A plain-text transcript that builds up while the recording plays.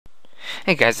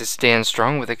Hey guys, it's Dan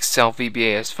Strong with Excel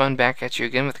VBA is Fun, back at you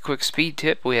again with a quick speed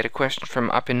tip. We had a question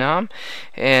from Apinan,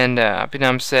 and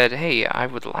Apinan said, hey, I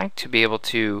would like to be able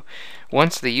to,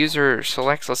 once the user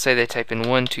selects, let's say they type in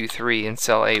 123 in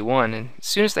cell A1, and as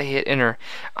soon as they hit enter,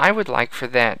 I would like for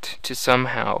that to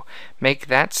somehow make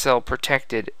that cell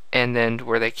protected and then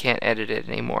where they can't edit it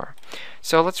anymore.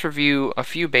 So let's review a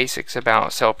few basics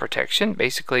about cell protection.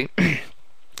 Basically,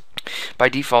 by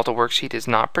default, a worksheet is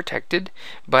not protected,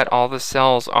 but all the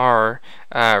cells are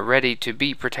ready to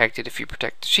be protected if you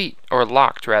protect the sheet, or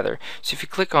locked rather. So if you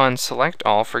click on Select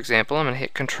All, for example, I'm going to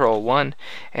hit Control 1,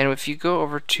 and if you go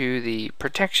over to the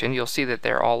protection, you'll see that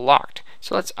they're all locked.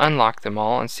 So let's unlock them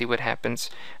all and see what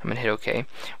happens. I'm going to hit OK.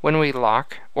 When we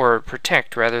lock, or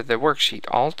protect rather, the worksheet,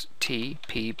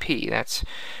 Alt-T-P-P, that's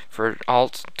for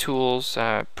Alt Tools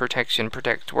Protection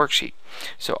Protect Worksheet.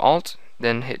 So Alt,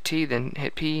 then hit T, then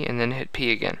hit P, and then hit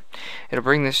P again. It'll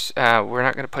bring this, we're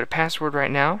not going to put a password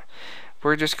right now.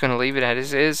 We're just going to leave it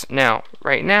as is. Now,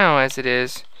 right now as it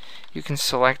is, you can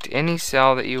select any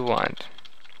cell that you want.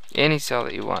 Any cell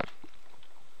that you want.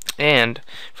 And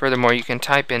furthermore, you can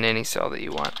type in any cell that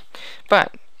you want.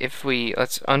 But if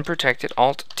let's unprotect it,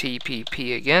 Alt T P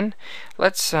P again.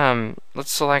 Let's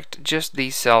select just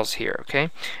these cells here,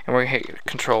 okay? And we're gonna hit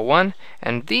Control 1,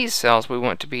 and these cells we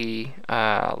want to be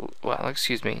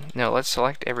let's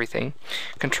select everything.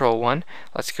 Control 1.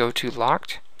 Let's go to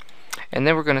Locked, and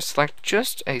then we're going to select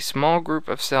just a small group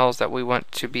of cells that we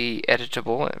want to be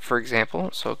editable, for example.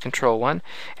 So Control 1,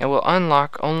 and we'll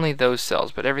unlock only those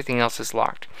cells, but everything else is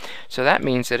locked. So that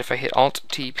means that if I hit Alt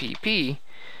T P P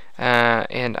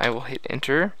and I will hit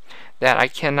enter, that I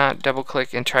cannot double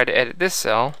click and try to edit this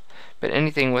cell, but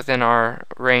anything within our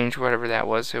range, whatever that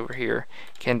was over here,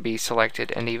 can be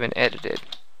selected and even edited.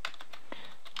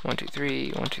 1 2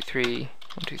 3 1 2 3 1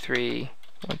 2 3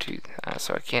 1 2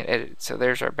 so I can't edit it. So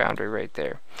there's our boundary right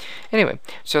there. Anyway,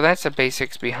 so that's the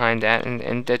basics behind that,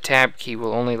 and the tab key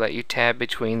will only let you tab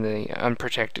between the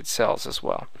unprotected cells as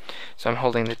well. So I'm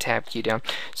holding the tab key down.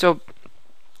 So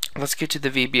let's get to the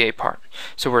VBA part.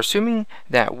 So we're assuming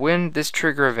that when this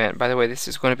trigger event, by the way, this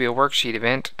is going to be a worksheet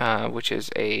event, which is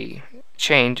a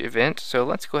change event. So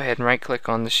let's go ahead and right click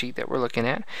on the sheet that we're looking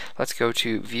at. Let's go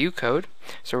to View Code.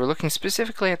 So we're looking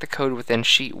specifically at the code within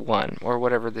sheet 1, or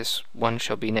whatever this one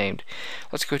shall be named.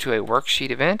 Let's go to a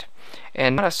worksheet event,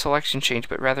 and not a selection change,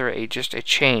 but rather just a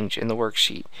change in the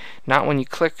worksheet. Not when you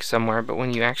click somewhere, but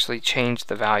when you actually change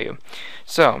the value.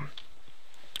 So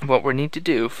what we need to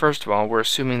do, first of all, we're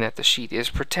assuming that the sheet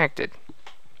is protected.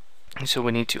 So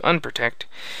we need to unprotect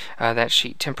that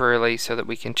sheet temporarily so that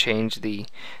we can change the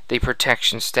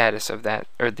protection status of that,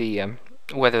 or the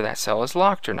whether that cell is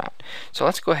locked or not. So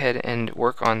let's go ahead and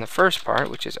work on the first part,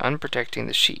 which is unprotecting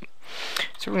the sheet.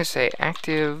 So we're going to say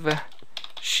active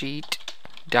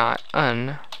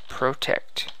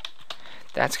sheet.unprotect.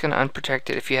 That's going to unprotect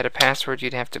it. If you had a password,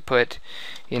 you'd have to put,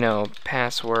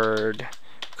 password :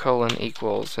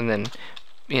 equals, and then,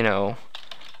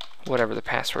 whatever the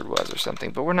password was or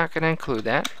something, but we're not going to include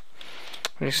that.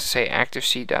 We're just going to say active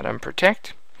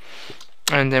sheet.unprotect,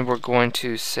 and then we're going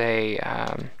to say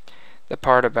the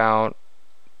part about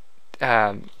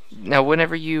now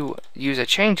whenever you use a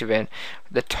change event,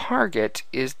 the target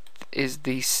is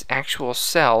the actual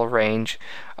cell range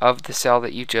of the cell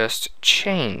that you just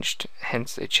changed,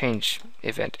 hence a change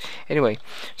event. Anyway,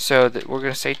 so that we're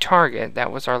going to say target,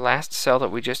 that was our last cell that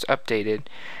we just updated,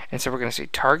 and so we're going to say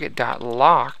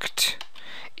target.locked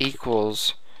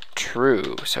equals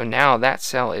true. So now that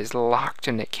cell is locked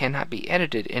and it cannot be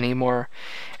edited anymore.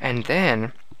 And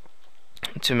then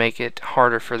to make it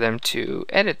harder for them to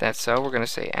edit that cell, we're going to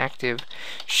say active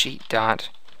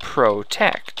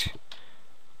sheet.protect.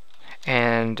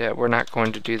 And we're not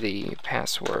going to do the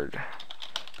password,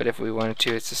 but if we wanted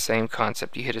to, it's the same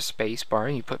concept. You hit a space bar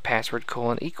and you put password :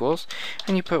 equals,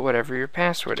 and you put whatever your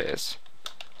password is,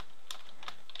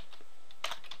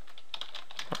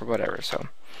 or whatever. So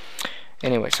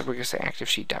anyway, so we're going to say active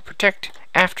sheet.protect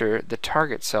after the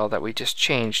target cell that we just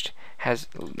changed has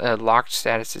locked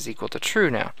status is equal to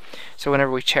true now. So whenever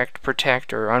we checked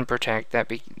protect or unprotect,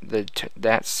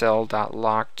 that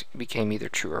cell.locked became either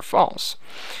true or false.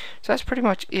 So that's pretty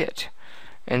much it.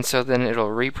 And so then it'll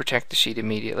reprotect the sheet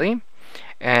immediately,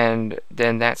 and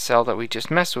then that cell that we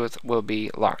just messed with will be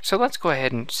locked. So let's go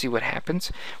ahead and see what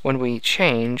happens when we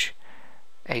change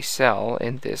a cell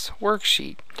in this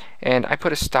worksheet. And I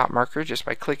put a stop marker just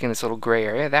by clicking this little gray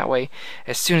area. That way,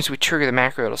 as soon as we trigger the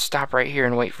macro, it'll stop right here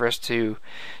and wait for us to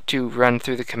run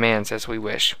through the commands as we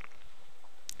wish.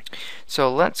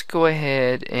 So let's go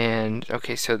ahead and,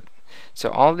 okay, so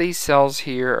all these cells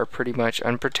here are pretty much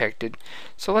unprotected.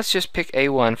 So let's just pick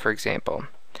A1 for example.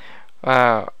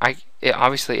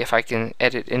 obviously if I can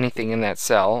edit anything in that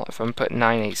cell, if I'm putting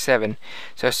 987,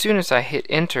 so as soon as I hit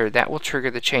enter, that will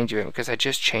trigger the change event because I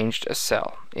just changed a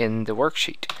cell in the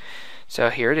worksheet. So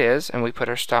here it is, and we put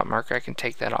our stop marker. I can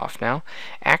take that off now.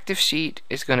 Active sheet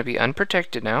is going to be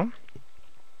unprotected now.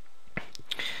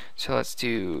 So let's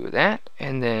do that,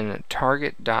 and then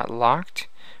target.locked.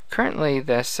 Currently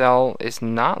the cell is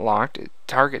not locked.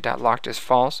 Target.locked is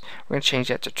false. We're going to change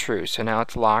that to true. So now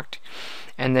it's locked.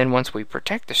 And then once we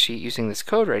protect the sheet using this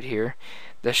code right here,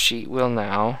 the sheet will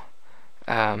now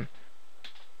have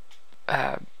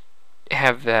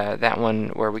that one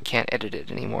where we can't edit it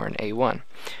anymore in A1.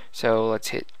 So let's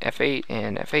hit F8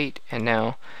 and F8, and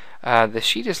now the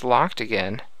sheet is locked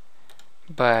again.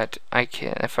 But I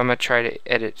can, if I'm going to try to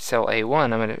edit cell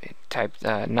A1, I'm going to type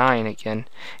 9 again.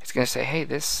 It's going to say, hey,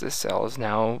 this cell is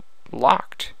now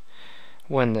locked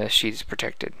when the sheet is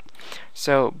protected.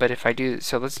 So, but if I do,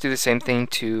 so let's do the same thing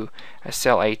to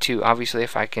cell A2. Obviously,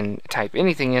 if I can type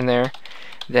anything in there,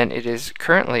 then it is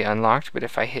currently unlocked. But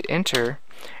if I hit enter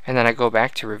and then I go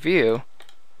back to review,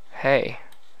 hey,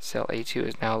 cell A2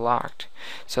 is now locked.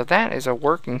 So that is a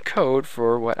working code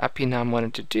for what Apinan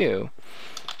wanted to do.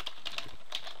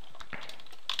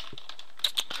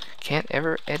 Can't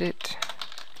ever edit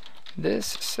this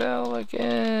cell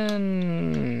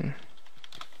again.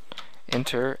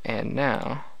 Enter, and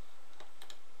now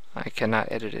I cannot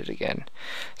edit it again.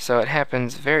 So it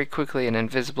happens very quickly and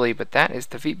invisibly, but that is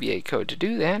the VBA code to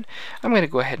do that. I'm going to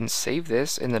go ahead and save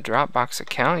this in the Dropbox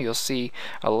account. You'll see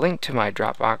a link to my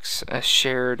Dropbox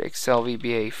shared Excel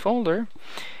VBA folder.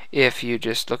 If you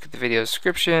just look at the video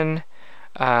description,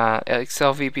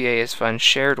 Excel VBA is fun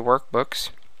shared workbooks.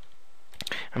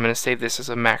 I'm going to save this as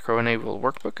a macro-enabled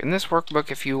workbook. And this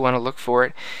workbook, if you want to look for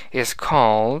it, is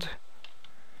called,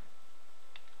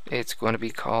 it's going to be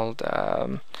called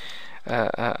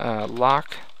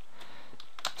Lock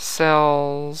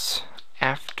Cells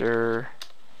After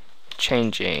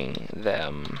Changing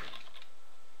Them.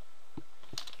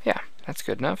 Yeah, that's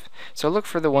good enough. So look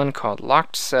for the one called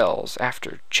Locked Cells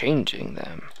After Changing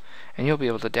Them. And you'll be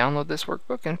able to download this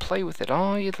workbook and play with it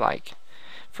all you'd like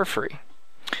for free.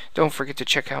 Don't forget to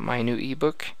check out my new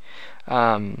ebook,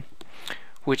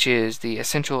 which is the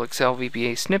Essential Excel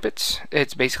VBA Snippets.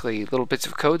 It's basically little bits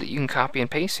of code that you can copy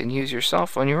and paste and use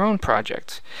yourself on your own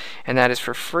projects. And that is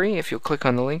for free if you'll click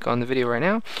on the link on the video right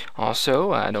now.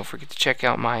 Also, don't forget to check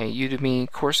out my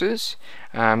Udemy courses.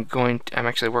 I'm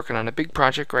actually working on a big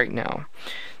project right now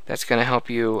that's going to help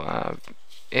you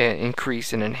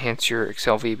increase and enhance your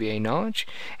Excel VBA knowledge.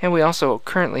 And we also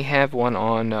currently have one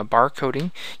on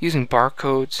barcoding, using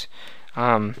barcodes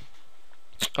on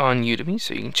Udemy,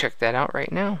 so you can check that out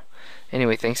right now.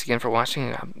 Anyway, thanks again for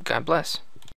watching. God bless.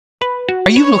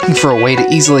 Are you looking for a way to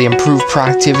easily improve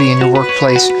productivity in your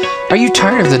workplace? Are you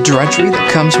tired of the drudgery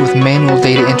that comes with manual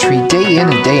data entry day in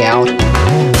and day out?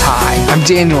 Hi, I'm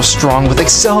Daniel Strong with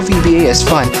Excel VBA is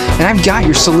Fun, and I've got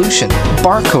your solution,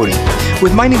 barcoding.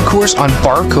 With my new course on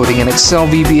barcoding in Excel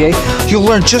VBA, you'll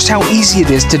learn just how easy it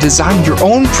is to design your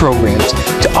own programs,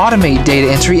 to automate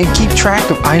data entry and keep track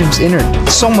of items entered,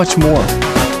 so much more.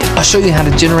 I'll show you how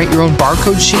to generate your own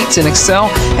barcode sheets in Excel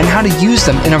and how to use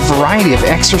them in a variety of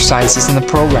exercises in the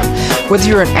program. Whether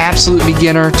you're an absolute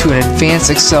beginner to an advanced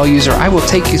Excel user, I will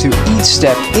take you through each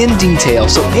step in detail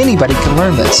so anybody can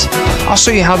learn this. I'll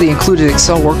show you how the included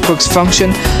Excel workbooks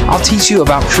function. I'll teach you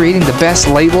about creating the best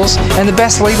labels and the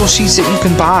best label sheets that you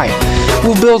can buy.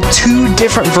 We'll build 2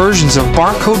 different versions of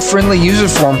barcode-friendly user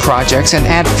form projects and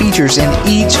add features in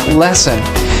each lesson.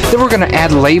 Then we're going to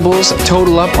add labels,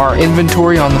 total up our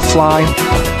inventory on the fly.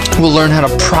 We'll learn how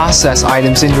to process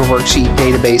items in your worksheet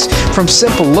database, from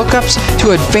simple lookups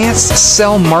to advanced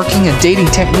cell marking and dating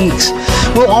techniques.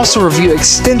 We'll also review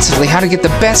extensively how to get the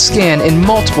best scan in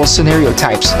multiple scenario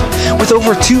types. With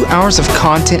over 2 hours of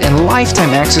content and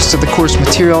lifetime access to the course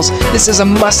materials, this is a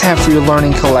must-have for your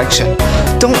learning collection.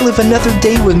 Don't live another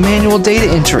day with manual data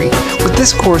entry. With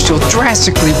this course, you'll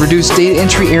drastically reduce data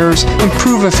entry errors,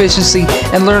 improve efficiency,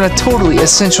 and learn a totally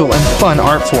essential and fun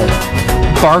art form.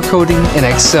 Barcoding in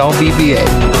Excel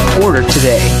VBA. Order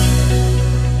today.